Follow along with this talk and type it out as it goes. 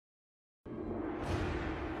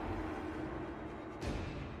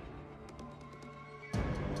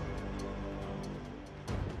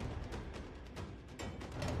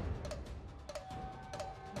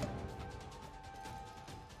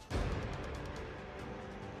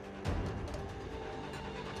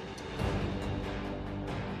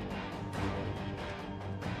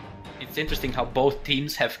It's interesting how both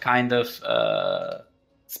teams have kind of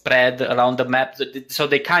spread around the map. So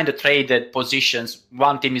they kind of traded positions.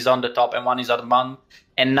 One team is on the top and one is on the bottom.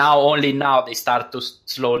 And only now they start to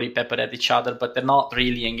slowly pepper at each other, but they're not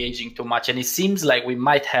really engaging too much. And it seems like we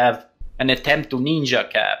might have an attempt to ninja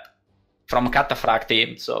cap from Cataphracts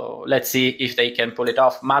team. So let's see if they can pull it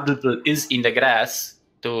off. Madl is in the grass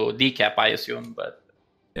to decap, I assume, but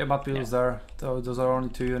yeah, Madl is there. Those are only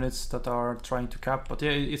 2 units that are trying to cap, but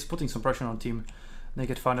yeah, it's putting some pressure on team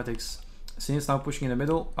Naked Fanatics. Sin is now pushing in the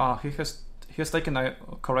middle. He has taken a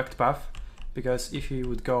correct path, because if he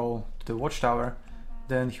would go to the watchtower,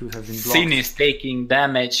 then he would have been blocked. Sin is taking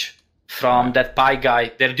damage from that pie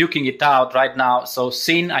guy. They're duking it out right now. So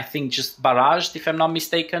Sin, I think, just barraged, if I'm not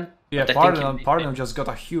mistaken. Yeah, Pardon just got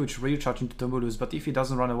a huge recharge into Tumulus, but if he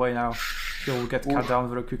doesn't run away now, he'll get cut down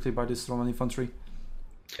very quickly by this Roman infantry.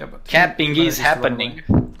 Yeah, but capping is happening.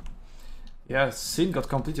 Yeah, Sin got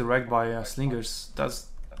completely wrecked by Slingers. That's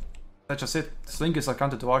just it. Slingers are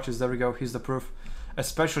counted to archers. There we go. Here's the proof.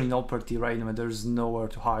 Especially in open terrain when there's nowhere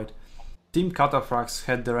to hide. Team Cataphracts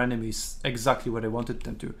had their enemies exactly where they wanted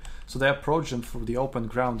them to, so they approached them through the open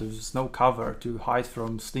ground. There was no cover to hide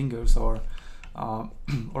from Slingers or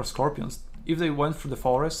Scorpions. If they went through the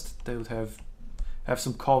forest, they would have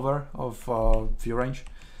some cover of view range.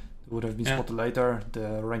 They would have been spotted later.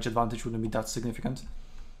 The range advantage wouldn't be that significant.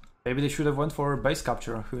 Maybe they should have went for base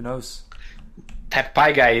capture. Who knows? That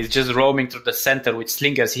pie guy is just roaming through the center with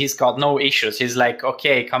Slingers. He's got no issues. He's like,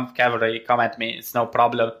 okay, come cavalry, come at me. It's no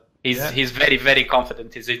problem. He's very, very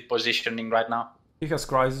confident in his positioning right now. He has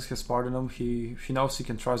Crisis, he has Pardon. He knows he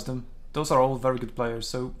can trust them. Those are all very good players.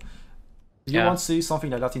 So you won't see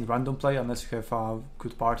something like that in random play unless you have a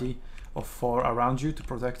good party of 4 around you to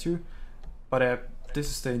protect you. But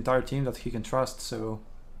this is the entire team that he can trust. So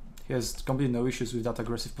he has completely no issues with that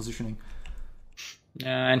aggressive positioning.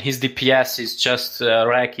 And his DPS is just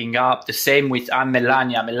racking up. The same with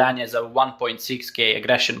Melania. Melania is a 1.6k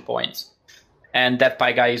aggression points. And that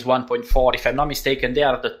pie guy is 1.4. If I'm not mistaken, they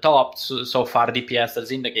are the top so far DPSers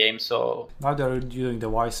in the game. So now they're doing the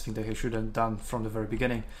wise thing that they should have done from the very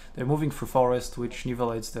beginning. They're moving through forest, which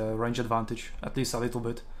nivelates the range advantage, at least a little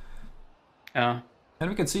bit. Yeah. And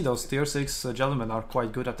we can see those tier 6 gentlemen are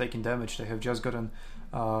quite good at taking damage. They have just gotten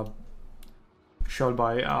shot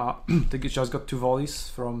by... they just got 2 volleys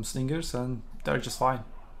from Slingers, and they're just fine.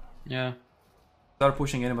 Yeah. They're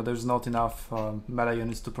pushing in, but there's not enough melee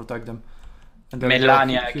units to protect them. And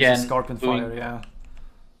Melania again. Scorpion fire, yeah.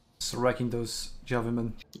 Just wrecking those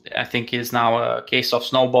Javelin. I think it's now a case of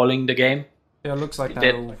snowballing the game. Yeah, it looks like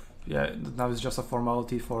now. Yeah, now it's just a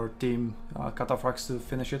formality for team Cataphracts to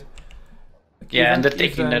finish it. Like and they're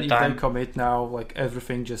taking their time. If they commit now, like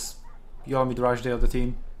everything, just Yomi Rush the other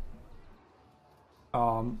team.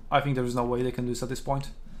 I think there is no way they can do this at this point.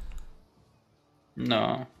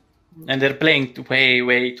 No. And they're playing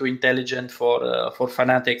way too intelligent for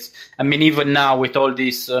Fanatics. I mean, even now with all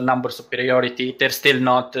this number superiority, they're still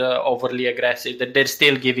not overly aggressive. They're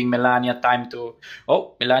still giving Melania time to...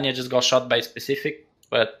 Oh, Melania just got shot by Specific,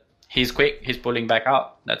 but he's quick. He's pulling back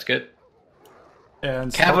out. That's good.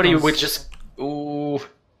 And Cavalry would just... Ooh.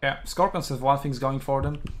 Yeah, Scorpions have one thing going for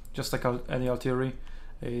them, just like any artillery,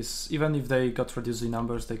 is even if they got reduced in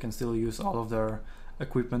numbers, they can still use all of their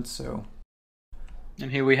equipment, so... And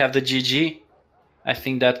here we have the GG. I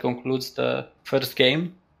think that concludes the first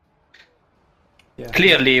game. Yeah.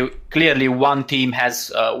 Clearly, one team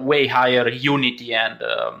has way higher unity and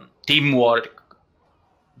teamwork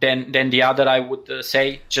than the other, I would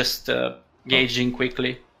say, just gauging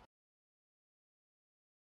quickly.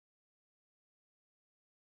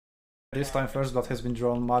 This time First Blood has been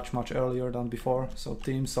drawn much earlier than before, so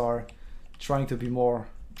teams are trying to be more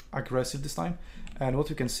aggressive this time. And what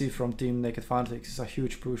we can see from Team Naked Fanatics is a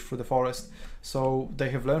huge push through the forest. So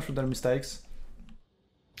they have learned from their mistakes.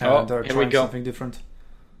 And they're trying something different.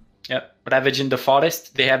 Yeah, Ravage in the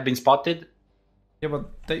forest, they have been spotted. Yeah,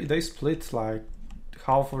 but they split, like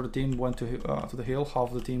half of the team went to the hill, half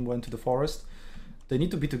of the team went to the forest. They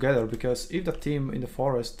need to be together, because if that team in the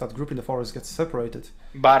forest, that group in the forest gets separated...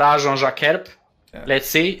 Barrage on Jacques. Yeah. Let's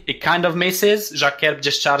see, it kind of misses. Jacques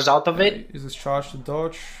just charged out of it. Is this charge to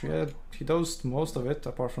dodge? Yeah, he dodged most of it,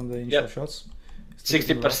 apart from the initial shots.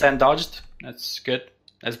 60% dodged, that's good,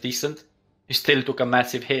 that's decent. He still took a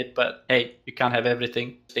massive hit, but hey, you can't have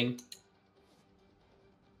everything.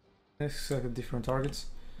 Yes, different targets.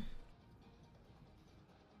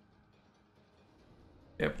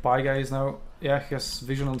 Yeah, Pie Guy is now... Yeah, he has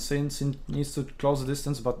vision on Sin. Sin needs to close the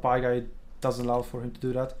distance, but Pie Guy doesn't allow for him to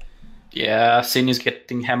do that. Yeah, Sin is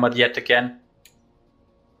getting hammered yet again.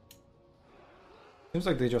 Seems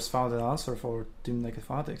like they just found an answer for Team Naked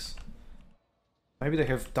Fanatics. Maybe they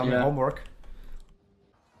have done their homework.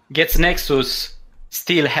 Gets Nexus,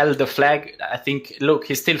 still held the flag. I think, look,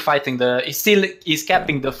 he's still fighting he's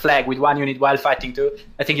capping the flag with 1 unit while fighting 2.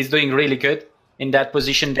 I think he's doing really good in that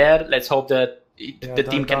position there. Let's hope that the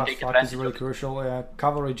team can take advantage. Is really crucial. Yeah,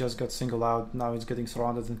 cavalry just got singled out. Now it's getting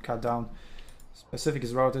surrounded and cut down. Specific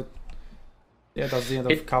is routed. Yeah, that's the end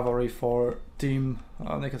of cavalry for team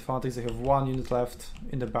Naked Fanatics. They have 1 unit left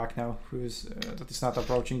in the back now, that is not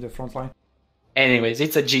approaching the front line. Anyways,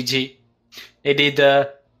 it's a GG. They did.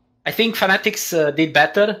 I think Fanatics did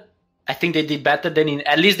better. I think they did better than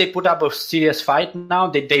at least they put up a serious fight now.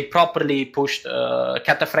 They properly pushed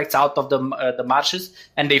Cataphracts out of the marshes,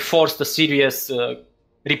 and they forced a serious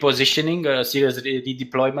repositioning, a serious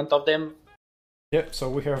redeployment of them. Yeah, so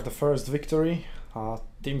we have the first victory.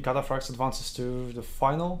 Team Cataphracts advances to the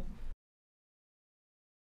final.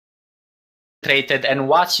 Traded and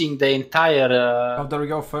watching the entire. Oh, there we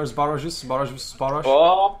go. First barrages, barrage versus barrage.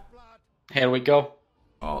 Oh, here we go.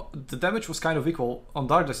 Oh, the damage was kind of equal. On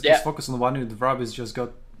Dardas, just focus on 1 unit. Rabis just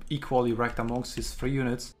got equally wrecked amongst his 3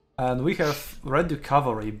 units. And we have Red Duke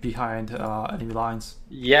Cavalry behind enemy lines.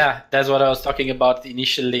 Yeah, that's what I was talking about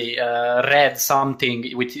initially. Red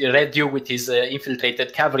Duke with his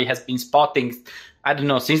infiltrated cavalry has been spotting, I don't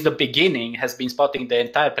know, since the beginning, has been spotting the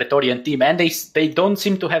entire Praetorian team. And they don't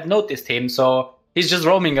seem to have noticed him, so he's just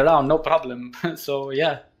roaming around, no problem. So,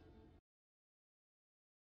 yeah.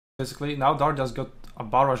 Basically, now Dardas got a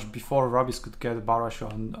barrage before Rabis could get a barrage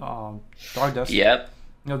on Dardas. Yeah.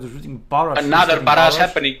 You know, there's barrage. Another barrage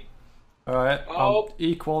happening.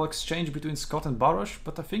 Equal exchange between Scott and Barrage,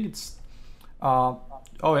 but I think it's oh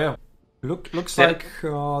yeah, looks like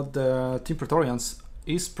the Team Praetorians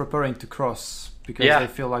is preparing to cross because they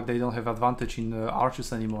feel like they don't have advantage in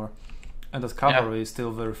archers anymore, and that cavalry is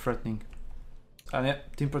still very threatening. And yeah,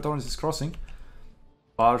 Team Praetorians is crossing.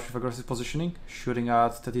 Barrage with aggressive positioning, shooting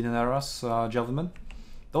at the Dineras javelin.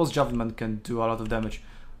 Those javelin can do a lot of damage.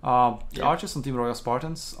 The archers on Team Royal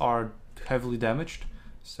Spartans are heavily damaged,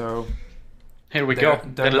 so here we go.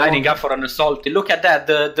 They're lining up for an assault. Look at that.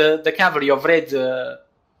 The cavalry of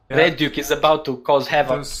Red Duke is about to cause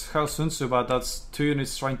havoc. There's SUNTZU, but that's 2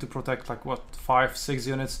 units trying to protect like what 5-6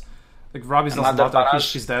 units. Like Rabis doesn't matter.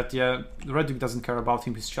 He's dead. Yeah, Red Duke doesn't care about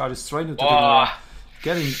him. His charge is trying to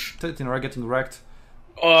getting wrecked.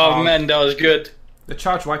 Oh man, that was good. The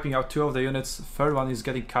charge wiping out 2 of the units. Third one is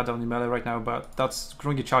getting cut down in melee right now, but that's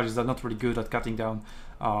Grungy charges. They're not really good at cutting down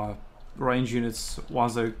range units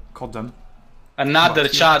once they caught them. Another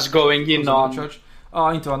charge going in on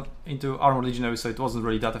into armor legionary, so it wasn't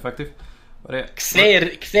really that effective. But yeah.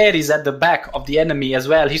 Xer is at the back of the enemy as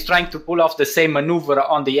well. He's trying to pull off the same maneuver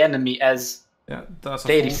on the enemy as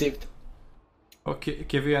they received. Okay,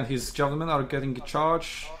 Kivi and his javelin are getting a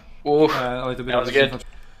charge. Oh, a little bit that was good.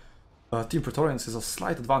 Team Praetorians is a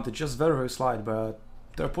slight advantage, just very, very slight, but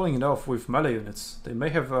they're pulling it off with melee units. They may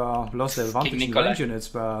have lost their advantage in range units,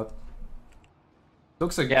 but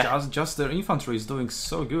looks like just their infantry is doing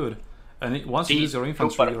so good. And once you lose your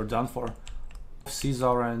infantry, you're done for.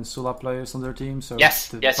 Caesar and Sula players on their team, so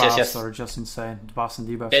the buffs are just insane. The buffs and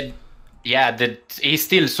debuffs.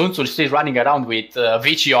 SUNTZU is still running around with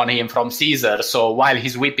Vici on him from Caesar, so while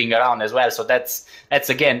he's whipping around as well. So that's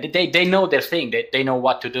again, they know their thing. They know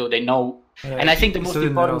what to do. They know, and I think the most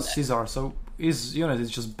important Caesar. So his unit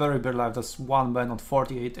is just very alive. That's 1 man on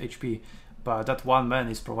 48 HP, but that 1 man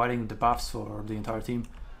is providing the buffs for the entire team.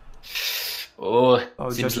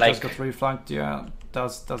 Seems like just got reflanked. Yeah,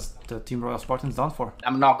 that's the Team Royal Spartans done for.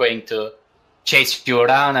 I'm not going to chase you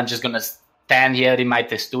around. I'm just gonna stand here in my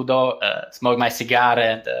testudo, smoke my cigar,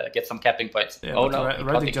 and get some capping points. Yeah,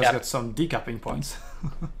 Reddick just got some decapping points.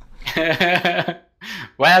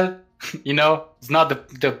 Well, it's not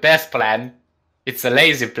the best plan. It's a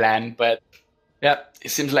lazy plan, but yeah,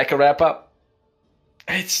 it seems like a wrap up.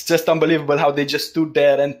 It's just unbelievable how they just stood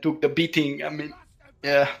there and took the beating. I mean,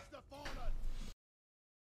 yeah.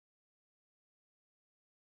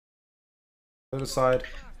 Other side.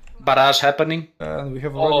 Barrage happening. And we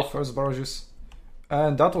have already first barrages.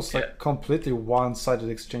 And that was like completely one-sided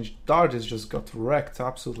exchange. Dardas just got wrecked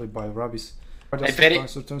absolutely by Rabis.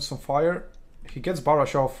 Dardas returns some fire. He gets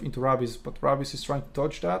barrage off into Rabis, but Rabis is trying to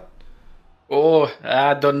dodge that. Oh,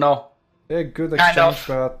 I don't know. Yeah, good exchange,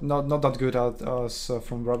 but not that good as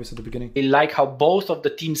from Rabis at the beginning. I like how both of the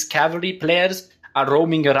team's cavalry players are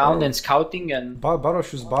roaming around and scouting, and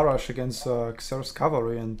Barrage is barrage against Xer's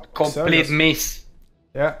cavalry and complete miss.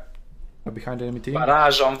 Yeah, behind the enemy team.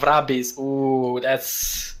 Barrage on Vrabis. Ooh,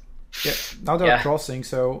 that's now they're crossing,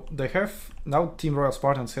 so they have now Team Royal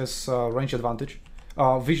Spartans has range advantage,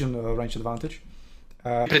 vision range advantage.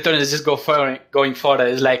 Praetorians just going for it.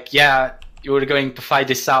 It's like you were going to fight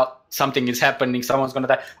this out. Something is happening. Someone's going to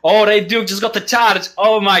die. Oh, Red Duke just got a charge.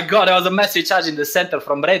 Oh my god, there was a massive charge in the center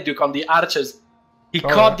from Red Duke on the archers. He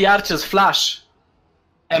caught the archers flash.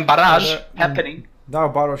 And barrage happening. Now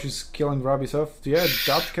Barrage is killing Rabbi's off. Yeah,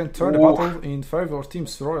 that can turn the battle in favor of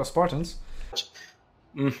Team's Royal Spartans.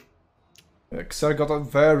 Xer got a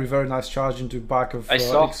very, very nice charge into the back of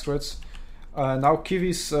X-Crits. Now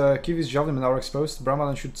Kiwi's Javelin are exposed.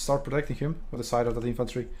 Brahmanan should start protecting him with the side of that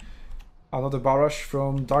infantry. Another barrage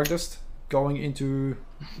from Darkdust going into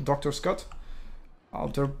Dr. Scott.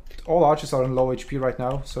 All archers are in low HP right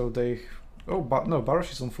now, so they... Oh, but no,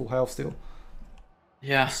 barrage is on full health still.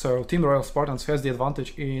 Yeah. So Team Royal Spartans has the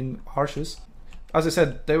advantage in archers. As I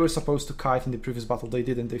said, they were supposed to kite in the previous battle. They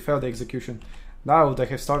didn't. They failed the execution. Now they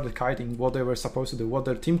have started kiting what they were supposed to do, what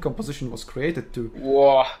their team composition was created to.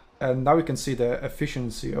 Whoa. And now we can see the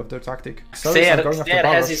efficiency of their tactic. Xer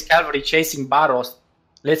has his cavalry chasing Barros.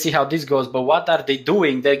 Let's see how this goes. But what are they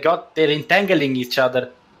doing? They're entangling each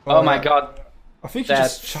other. Oh my god. I think he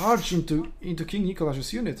just charged into King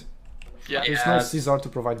Nicholas's unit. Yeah. There's no Caesar to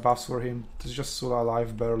provide buffs for him. There's just Sula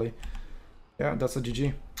alive barely. Yeah, that's a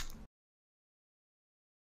GG.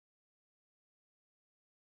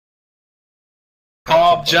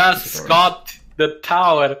 Cobb just got the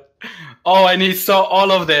tower. Oh, and he saw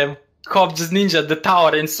all of them. Cobb just ninja the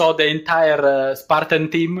tower and saw the entire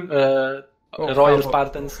Spartan team, Royal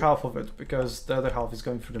Spartans. Half of it, because the other half is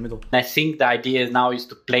going through the middle. I think the idea now is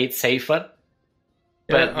to play it safer,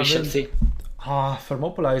 but we shall see.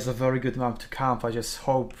 Thermopylae is a very good map to camp. I just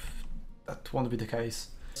hope that won't be the case.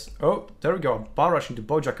 Oh, there we go. Barrage into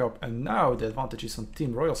Bojacob, and now the advantage is on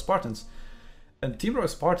Team Royal Spartans. And Team Royal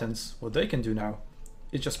Spartans, what they can do now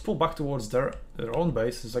is just pull back towards their own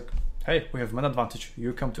base. It's like, hey, we have man advantage.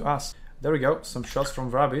 You come to us. There we go. Some shots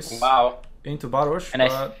from Rabis. Wow. Into Barrage. And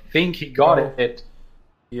I think he got it.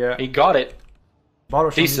 Yeah. He got it.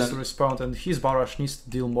 Barrage needs to respond, and his Barrage needs to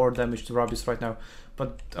deal more damage to Rabis right now.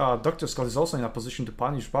 But Dr. Scott is also in a position to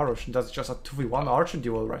punish Barrage. That's just a 2v1 archer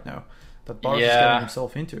duel right now that Barrage is getting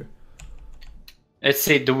himself into. Let's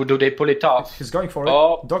see, do they pull it off? He's going for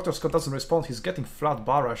it. Dr. Scott doesn't respond. He's getting flat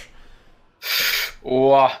barrage.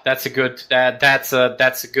 Oh, that's a good. That's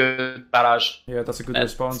a good barrage. Yeah, that's a good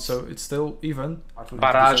response. So it's still even.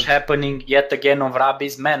 Barrage happening yet again on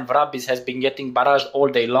Vrabis. Man, Vrabis has been getting barrage all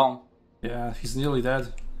day long. Yeah, he's nearly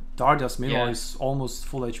dead. Dardias meanwhile is almost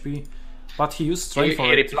full HP, but he used strain for it.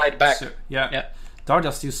 He replied back. So, yeah.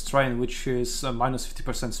 Dardias used strain, which is minus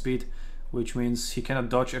 50% speed, which means he cannot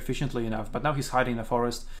dodge efficiently enough. But now he's hiding in a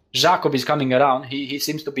forest. Jacob is coming around. He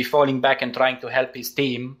seems to be falling back and trying to help his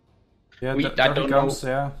team. Yeah, there he comes.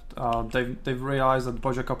 Yeah, they've realized that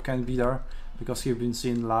Bojacob can't be there because he'd been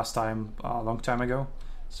seen last time a long time ago.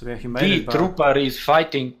 So yeah, he made it. The trooper is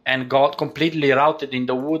fighting and got completely routed in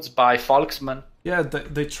the woods by Folksman. Yeah,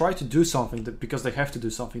 they try to do something because they have to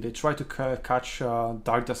do something. They try to catch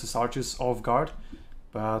Darkdust's archers off guard,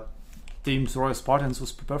 but Team Royal Spartans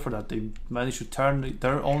was prepared for that. They managed to turn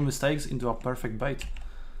their own mistakes into a perfect bait.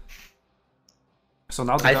 So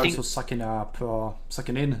now the guards was sucking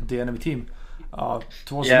in the enemy team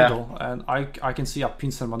towards the middle, and I can see a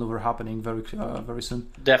pincer maneuver happening very soon.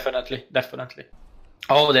 Definitely.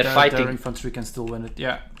 Oh, they're fighting. Their infantry can still win it.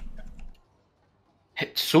 Yeah.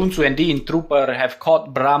 SUNTZU and the Trooper have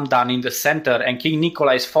caught Bramdan in the center, and King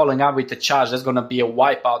Nikola is following up with a charge. That's gonna be a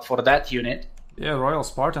wipeout for that unit. Yeah, Royal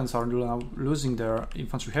Spartans are now losing their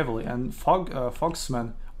infantry heavily, and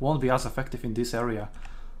Fogsmen won't be as effective in this area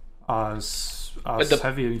as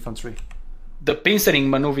heavy infantry. The pincering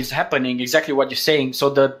maneuver is happening, exactly what you're saying. So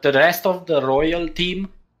the rest of the Royal team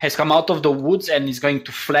has come out of the woods and is going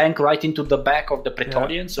to flank right into the back of the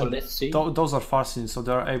Praetorians. So let's see. Those are fast scenes, so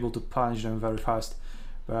they're able to punish them very fast.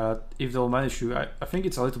 But if they'll manage to, I think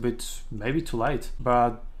it's a little bit maybe too late.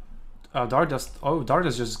 But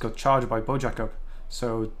Dardas just got charged by Bojacob.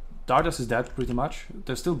 So Dardas is dead pretty much.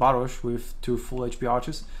 There's still Barosh with 2 full HP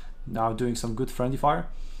archers, now doing some good friendly fire.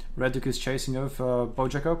 Red Duke is chasing off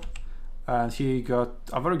Bojacob, and he got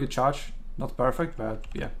a very good charge. Not perfect, but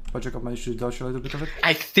yeah, Bojacob managed to dodge a little bit of it.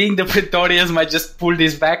 I think the Praetorians might just pull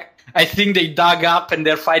this back. I think they dug up and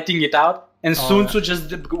they're fighting it out. And SUNTZU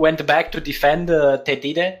just went back to defend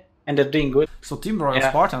Tedide, and they're doing good. So Team Royal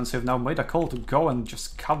Spartans have now made a call to go and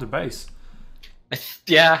just cut the base.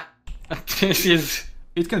 Yeah, this is...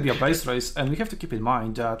 It can be a base race, and we have to keep in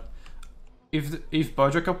mind that if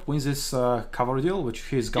Bojacob wins this cavalry deal, which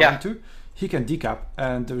he's going to, he can decap,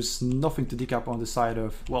 and there's nothing to decap on the side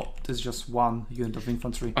of, well, there's just 1 unit of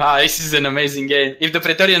infantry. This is an amazing game. If the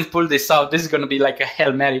Praetorians pull this out, this is going to be like a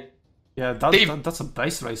Hail Mary. Yeah, that's a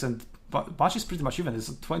base race, and match is pretty much even. It's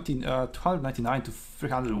 299 to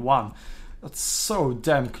 301. That's so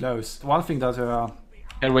damn close. One thing that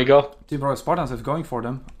Here we go. Team Royal Spartans have going for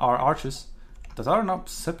them are archers that are not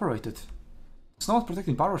separated. It's not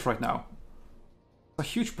protecting Barush right now. It's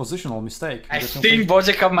a huge positional mistake. I think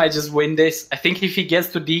Bojakov might just win this. I think if he gets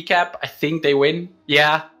to decap, I think they win.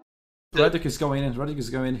 Yeah. Redick is going in. Redick is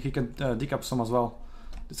going in. He can decap some as well.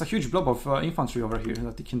 It's a huge blob of infantry over here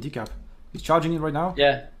that he can decap. He's charging in right now.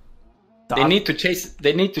 Yeah. They need to chase.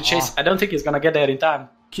 They need to chase. I don't think he's gonna get there in time.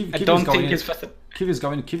 I don't think he's faster. Kiv is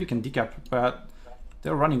going. Kiv can decap, but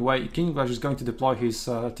they're running away. King English is going to deploy his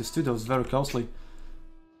studios very closely.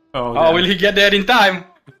 Oh, will he get there in time?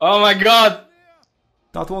 Oh my god!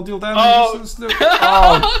 That won't deal damage.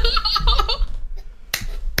 Oh.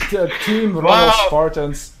 The Team Royal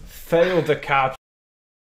Spartans failed the cap.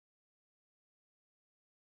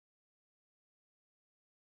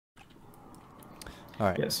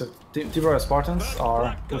 Alright. Yeah, so Team Royal Spartans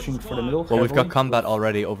are pushing for the middle. Well, we've got combat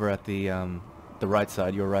already over at the right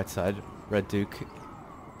side, your right side. Red Duke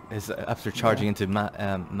is after charging into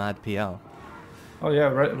Mad PL. Oh yeah,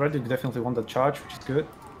 Red Duke definitely won that charge, which is good.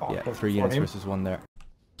 Yeah, 3 units versus 1 there.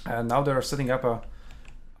 And now they're setting up a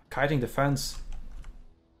kiting defense.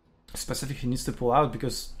 Specifically, he needs to pull out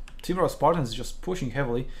because Team Royal Spartans is just pushing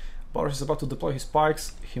heavily. Barush is about to deploy his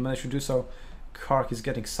spikes. He managed to do so. Kark is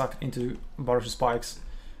getting sucked into Barush's spikes.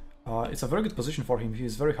 It's a very good position for him. He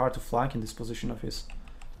is very hard to flank in this position of his.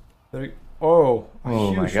 Oh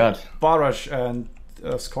my god. Barush and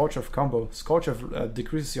Scorcher combo. Scorcher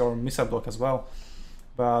decreases your missile block as well.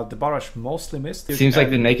 But the Barush mostly missed. It seems like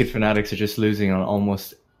the Naked Fanatics are just losing on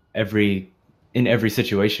almost every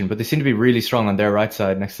situation, but they seem to be really strong on their right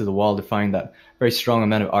side next to the wall. They're finding that very strong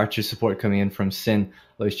amount of archer support coming in from Sin.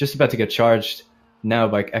 Although he's just about to get charged now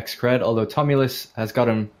by X-Cred, although Tomulus has got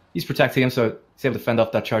him, he's protecting him, so he's able to fend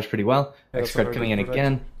off that charge pretty well. Yeah, X-Cred coming in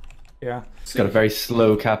again. Yeah. He's got a very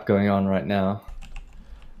slow cap going on right now.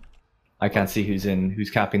 I can't see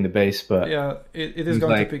who's capping the base, but yeah, it is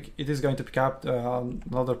going to pick up.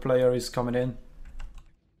 Another player is coming in.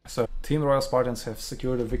 So Team Royal Spartans have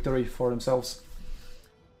secured a victory for themselves.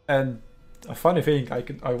 And a funny thing,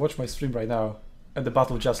 I watch my stream right now, and the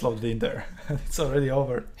battle just loaded in there. It's already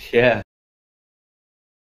over. Yeah.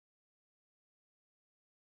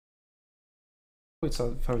 It's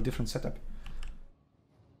a very different setup.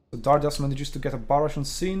 So Dardas manages to get a Barush on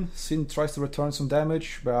Sin. Sin tries to return some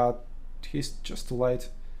damage, but he's just too late.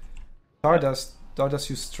 Dardas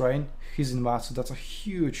used Strain. He's in Mat, so that's a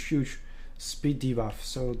huge speed debuff.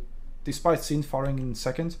 So despite Sin firing in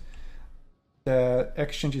second, the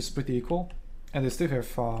exchange is pretty equal, and they still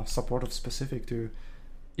have support of specific to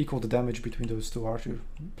equal the damage between those two archer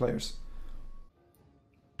players.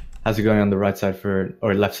 How's it going on the right side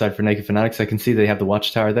or left side for Naked Fanatics? I can see they have the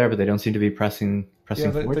watchtower there, but they don't seem to be pressing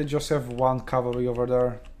forward. They just have one cavalry over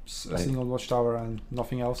there sitting on watchtower and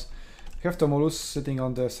nothing else. We have Tomulus sitting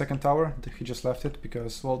on the second tower. He just left it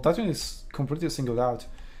because, well, that one is completely singled out.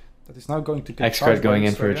 That is now going to get X-Cred going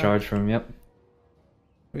in for a charge from him, yep.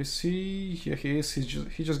 Is he? Yeah, he is. He's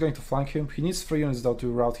just going to flank him. He needs 3 units though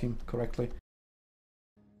to route him correctly.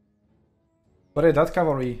 But yeah, that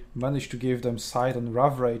cavalry managed to give them side on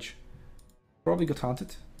Rav Rage. Probably got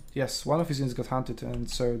hunted. Yes, one of his units got hunted, and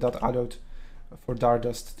so that allowed for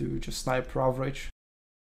Dardust to just snipe Rav Rage.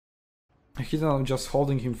 He's now just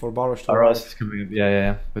holding him for Barush to Barush is coming up,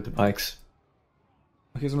 yeah, with the pikes.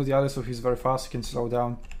 He's with the other, so he's very fast, he can slow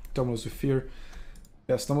down. Tomulus with fear.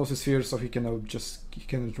 Yes, Tomulus with fear, so he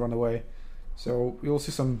can run away. So we'll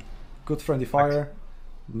see some good friendly fire.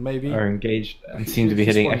 Maybe. Are engaged and seem to be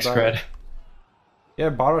hitting X-Cred. Yeah,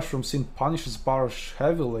 Barush from Sin punishes Barush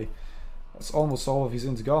heavily. That's almost all of his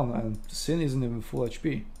units gone, and Sin isn't even full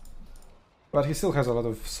HP. But he still has a lot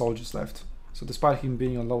of soldiers left. So despite him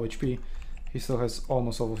being on low HP, he still has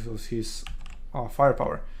almost all of his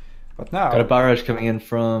firepower. But now... Got a barrage coming in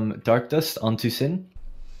from Dark Dust onto Sin.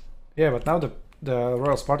 Yeah, but now the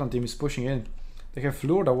Royal Spartan team is pushing in. They have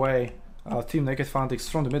lured away Team Naked Fanatics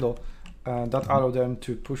from the middle, and that allowed them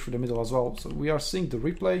to push through the middle as well. So we are seeing the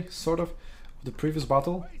replay, sort of the previous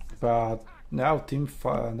battle, but now Team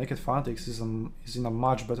Naked Fanatics is in a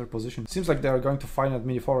much better position. Seems like they are going to find at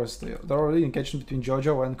Mini Forest. They're already engaged between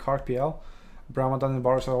Jojo and Kark PL. Brahmadan and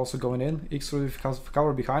Baruch are also going in. X-Red with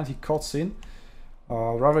cover behind, he caught Sin.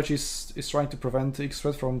 Ravage is trying to prevent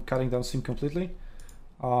X-Red from cutting down Sin completely.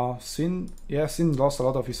 Sin lost a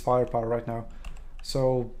lot of his firepower right now.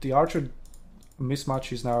 So the archer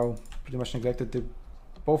mismatch is now pretty much neglected.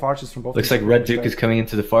 Both archers from both... Looks like Red Duke is coming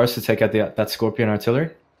into the forest to take out that Scorpion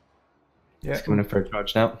artillery. Yeah, he's coming in for a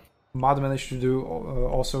charge now. Mad managed to do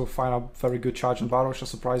also find a very good charge on Baruch, a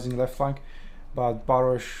surprising left flank, but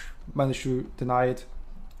Baruch managed to deny it,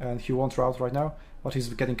 and he won't route right now, but he's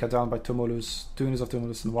getting cut down by Tumulus, 2 units of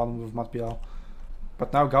Tumulus and 1 with Matbial.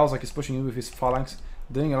 But now Galzak is pushing in with his phalanx,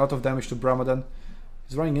 doing a lot of damage to Bramadan.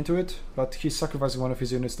 He's running into it, but he's sacrificing one of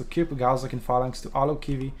his units to keep Galzak in phalanx, to allow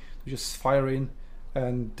Kiwi to just fire in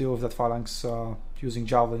and deal with that phalanx using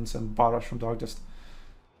javelins and barrage from Dark Dust.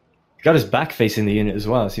 He got his back facing the unit as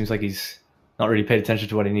well. It seems like he's not really paid attention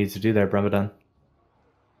to what he needs to do there, Bramadan.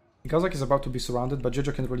 Galzak is about to be surrounded, but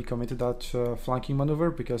Jojo can't really commit to that flanking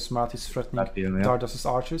maneuver because Matt is threatening Dardas's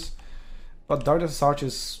archers. But Dardas's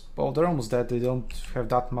archers, well, they're almost dead. They don't have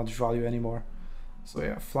that much value anymore. So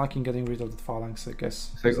yeah, flanking, getting rid of the phalanx, I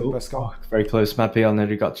guess, is the best call. Very close. Matt Biel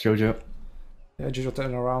nearly got Jojo. Yeah, Jojo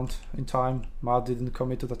turned around in time. Matt didn't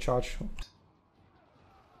commit to the charge.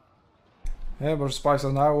 Yeah, but spies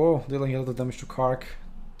are now dealing a lot of damage to Kark.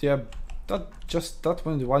 Yeah, that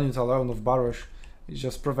one unit alone of Barush is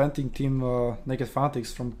just preventing Team Naked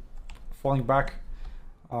Fanatics from falling back.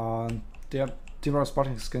 Yeah, Team Royal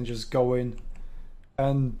Spartans can just go in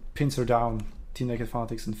and pincer down Team Naked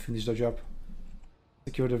Fanatics and finish the job.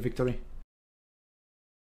 Secure the victory.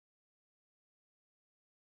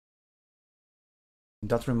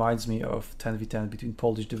 That reminds me of 10v10 between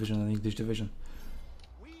Polish division and English division.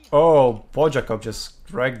 Oh, Bojakob just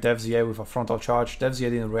wrecked DevZA with a frontal charge. DevZA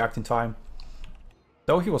didn't react in time.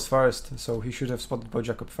 Though he was first, so he should have spotted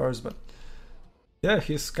Bojakob first, but yeah,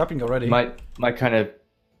 he's capping already. Might kind of,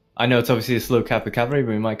 I know it's obviously a slow cap of cavalry, but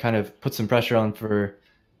we might kind of put some pressure on for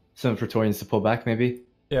some Praetorians to pull back, maybe.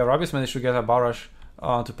 Yeah, Rabis managed to get a barrage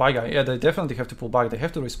to Paigai. Yeah, they definitely have to pull back. They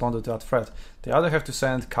have to respond to that threat. They either have to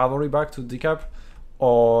send cavalry back to decap,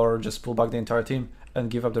 or just pull back the entire team and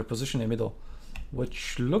give up their position in the middle.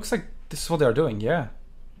 Which looks like this is what they're doing, yeah.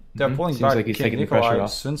 They're pulling Seems back. like he's King taking the Nikolai, pressure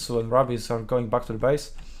off. SUNTZU and Rabis are going back to the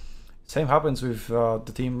base. Same happens with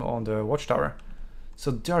the team on the watchtower. So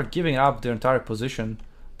they are giving up their entire position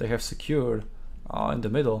they have secured in the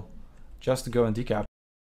middle just to go and decap.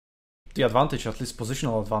 The advantage, at least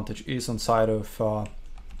positional advantage, is on side of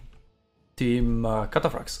Team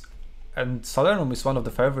Cataphracts. And Salernum is one of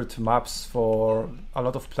the favorite maps for a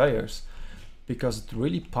lot of players because it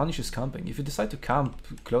really punishes camping. If you decide to camp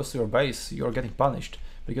close to your base, you're getting punished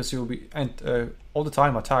because you'll be all the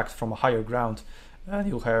time attacked from a higher ground, and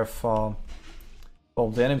you'll have well,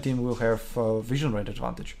 the enemy team will have vision range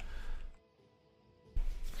advantage.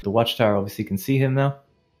 The watchtower obviously can see him now,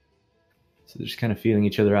 so they're just kind of feeling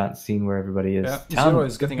each other out and seeing where everybody is. Yeah, Zero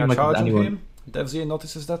is getting a charge on him. DevZA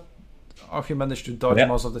notices that. Oh, he managed to dodge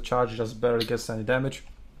most of the charge, just barely gets any damage.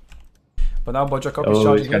 But now Bojakob is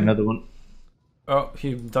charging he's got him. another one. Oh,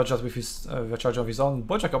 he dodged that with his charge of his own.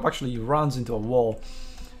 Bojakob actually runs into a wall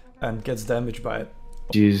and gets damaged by it.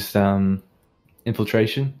 Used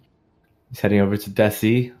infiltration. He's heading over to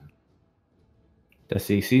Desi.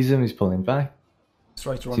 Desi sees him, he's pulling back. He's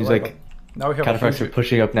right to run Seems away, like now we have Cataphracts are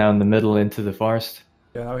pushing up now in the middle into the forest.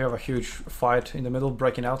 Yeah, now we have a huge fight in the middle,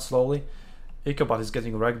 breaking out slowly. Ikobat is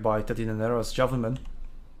getting wrecked by Tedinanero's javelin.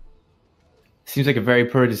 Seems like a very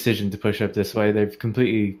poor decision to push up this way. They've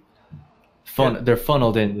completely they're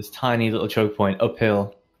funneled in this tiny little choke point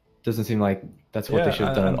uphill. Doesn't seem like that's what they should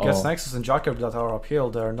have done at all. Nexus and Jacob that are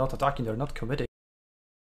uphill, they're not attacking, they're not committing.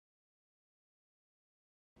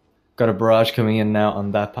 Got a barrage coming in now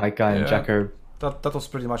on that pike guy and Jacob. That was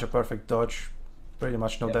pretty much a perfect dodge. Pretty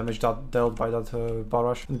much no damage that dealt by that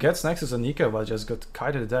barrage. And Gets Nexus and Ikobat just got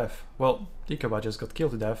kited to death. Well, Ikobat just got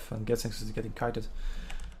killed to death and Gets Nexus is getting kited.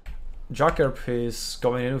 Jacob is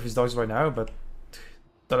going in with his dogs right now, but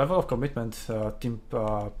the level of commitment Team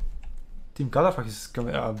Cataphracts is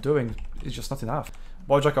doing is just not enough.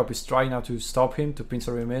 Bojakob is trying now to stop him, to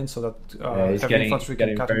pincer him in so that he's heavy infantry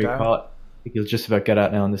can cut him down. Caught. I think he'll just about get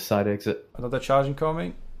out now on this side exit. Another charge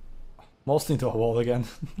incoming. Mostly into a wall again.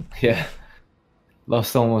 Yeah.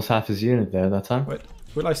 Lost almost half his unit there that time. Wait,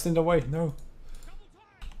 will I stand away? No.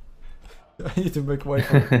 I need to make way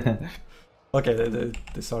for it. Okay,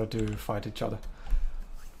 they started to fight each other.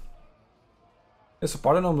 Yeah, so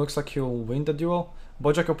Parthenon looks like he'll win the duel.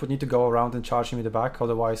 Bojakob would need to go around and charge him in the back,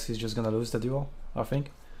 otherwise he's just gonna lose the duel, I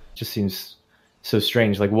think. Just seems so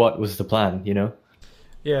strange. Like, what was the plan, you know?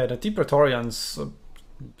 Yeah, the Team Praetorians,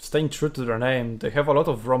 staying true to their name, they have a lot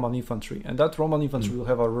of Roman infantry, and that Roman infantry will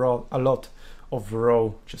have a lot of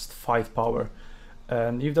raw just fight power.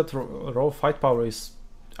 And if that raw fight power is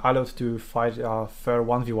allowed to fight a fair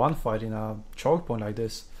 1v1 fight in a choke point like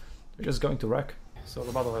this, they're just going to wreck. So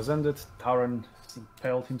the battle has ended. Darren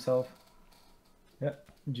impaled himself. Yeah,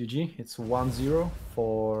 GG. It's 1-0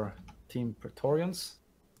 for Team Praetorians.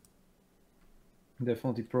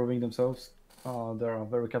 Definitely proving themselves. They're a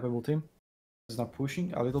very capable team. Is now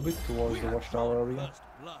pushing a little bit towards the watchtower area.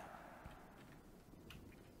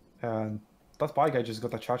 And that pie guy just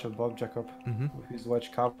got a charge at Bob Jacob Mm-hmm. with his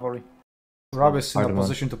wedge cavalry. Rabis in a Pardon.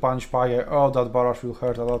 position to punish pie guy. Oh, that barrage will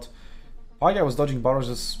hurt a lot. Pie guy was dodging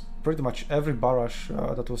barrages. Pretty much every barrage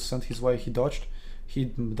that was sent his way, he dodged. He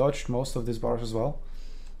dodged most of this barrage as well,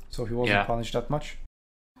 so he wasn't punished that much.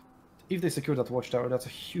 If they secure that watchtower, that's a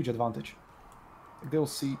huge advantage. Like, they'll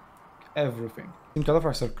see everything. Team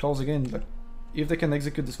Cataphracts are closing in. Like, if they can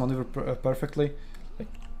execute this maneuver perfectly, like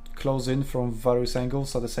close in from various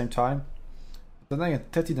angles at the same time, then again,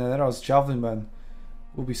 Teti Nenera's Javelin Man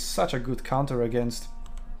will be such a good counter against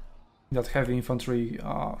that heavy infantry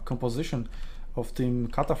composition of Team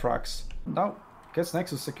Cataphracts. Now, gets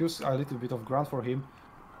Nexus, secures a little bit of ground for him.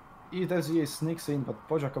 EZA sneaks in, but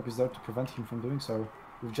Bojakop is there to prevent him from doing so.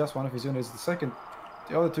 With just one of his units, the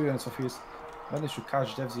other two units of his managed to catch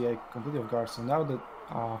DevZA completely off guard. So now the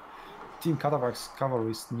Team Cataphracts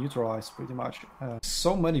cavalry is neutralized pretty much.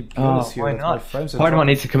 So many units here. Why that my not? frames are Pardon dropping.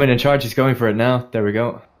 needs to come in and charge. He's going for it now. There we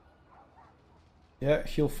go. Yeah,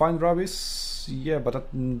 he'll find Rabis. Yeah, but that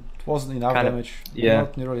wasn't enough Kind of, damage. yeah.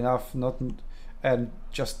 Not nearly enough. And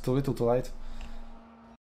just too little too late.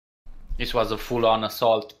 This was a full-on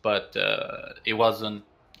assault, but it wasn't.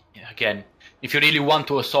 Again, if you really want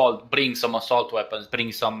to assault, bring some assault weapons,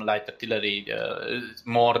 bring some light artillery,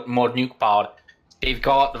 more nuke power. They've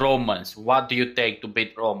got Romans. What do you take to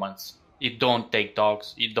beat Romans? You don't take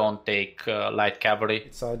dogs. You don't take light cavalry.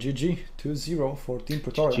 It's a GG 2-0 for Team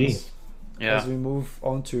Praetorians. Yeah. As we move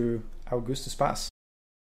on to Augustus Pass.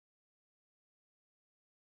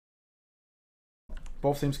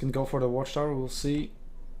 Both teams can go for the watchtower. We'll see.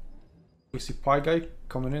 We see Pie Guy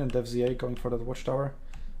coming in and DevZA going for that watchtower.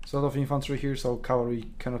 There's a lot of infantry here, so cavalry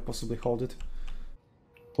cannot possibly hold it.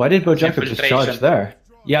 Why did Bojakov just charge Infiltration. there?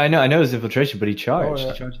 Yeah, I know his infiltration, but he charged. Oh,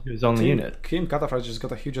 yeah. He charged into his only unit. Team Cataphracts just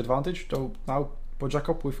got a huge advantage, though now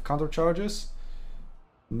Bojakop with counter charges.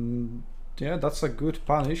 Yeah, that's a good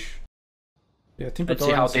punish. Yeah, Team Let's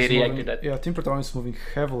see how Praetorians they is react moving, to that. Yeah, Team Praetorians is moving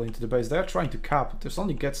heavily into the base. They're trying to cap. There's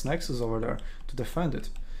only Gets Nexus over there to defend it.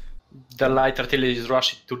 The light artillery is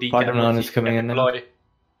rushing to the Pardon is coming in now. deploy.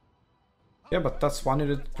 Yeah, but that's one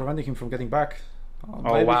unit preventing him from getting back. Oh,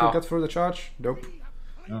 Maybe wow. he'll get through the charge. Nope.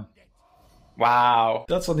 Wow.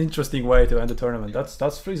 That's an interesting way to end the tournament. That's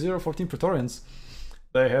 3-0 for Team Praetorians.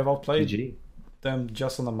 They have outplayed GG. them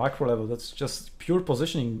just on a macro level. That's just pure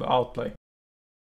positioning outplay.